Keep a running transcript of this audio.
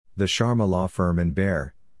The Sharma Law Firm in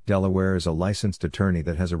Bear, Delaware is a licensed attorney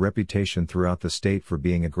that has a reputation throughout the state for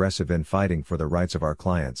being aggressive in fighting for the rights of our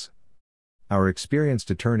clients. Our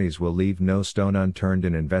experienced attorneys will leave no stone unturned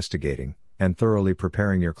in investigating and thoroughly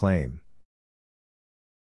preparing your claim.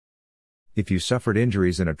 If you suffered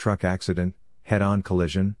injuries in a truck accident, head-on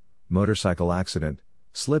collision, motorcycle accident,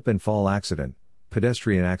 slip and fall accident,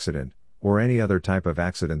 pedestrian accident, or any other type of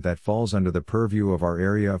accident that falls under the purview of our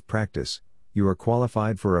area of practice, you are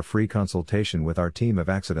qualified for a free consultation with our team of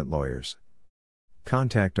accident lawyers.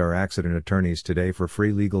 Contact our accident attorneys today for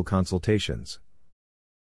free legal consultations.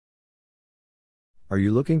 Are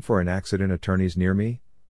you looking for an accident attorneys near me?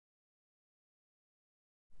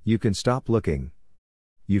 You can stop looking.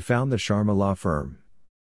 You found the Sharma Law Firm.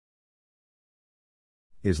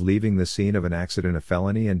 Is leaving the scene of an accident a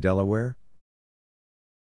felony in Delaware?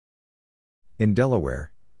 In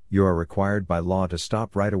Delaware, you are required by law to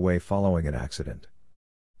stop right away following an accident.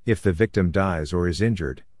 If the victim dies or is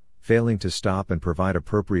injured, failing to stop and provide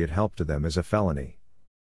appropriate help to them is a felony.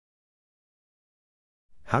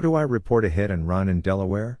 How do I report a hit and run in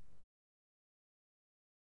Delaware?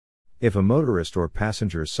 If a motorist or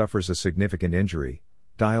passenger suffers a significant injury,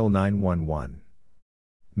 dial 911.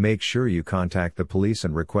 Make sure you contact the police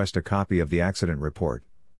and request a copy of the accident report.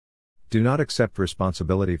 Do not accept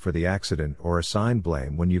responsibility for the accident or assign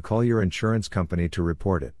blame when you call your insurance company to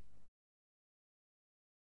report it.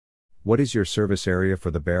 What is your service area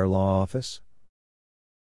for the Bear Law Office?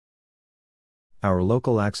 Our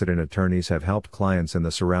local accident attorneys have helped clients in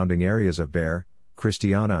the surrounding areas of Bear,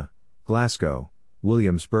 Christiana, Glasgow,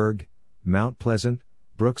 Williamsburg, Mount Pleasant,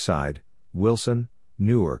 Brookside, Wilson,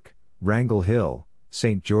 Newark, Wrangell Hill,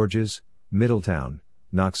 St. George's, Middletown,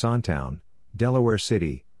 Knox-on-Town, Delaware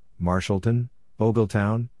City, Marshallton,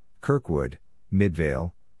 Ogletown, Kirkwood,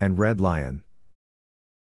 Midvale, and Red Lion.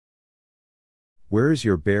 Where is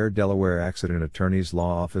your Bear, Delaware Accident Attorney's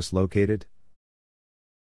Law Office located?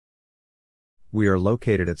 We are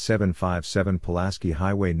located at 757 Pulaski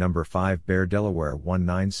Highway No. 5, Bear, Delaware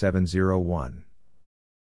 19701.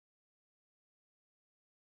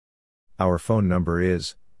 Our phone number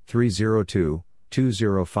is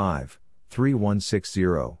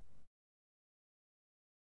 302-205-3160.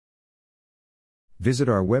 Visit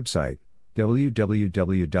our website,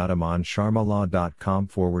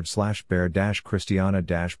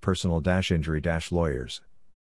 www.amansharmalaw.com/bear-christiana-personal-injury-lawyers.